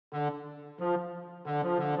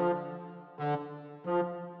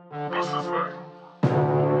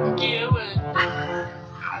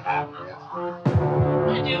I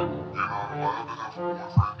do.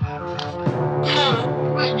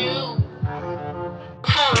 I do.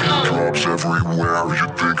 Teardrops everywhere, you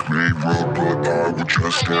think me rude, but I would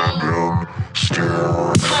just stand and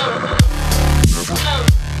stare. Never, you think I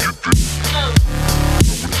would dare. Never,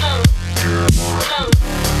 you think I would dare.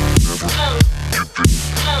 Never, you think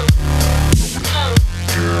I would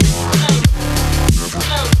dare. Never, you think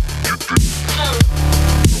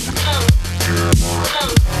I would dare.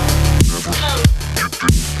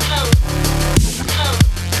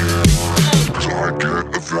 'Cause I get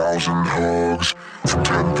 1,000 hugs from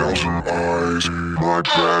 10,000 eyes. My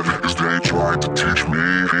bed is they tried to teach me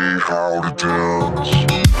how to dance.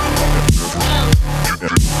 Never,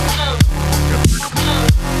 you think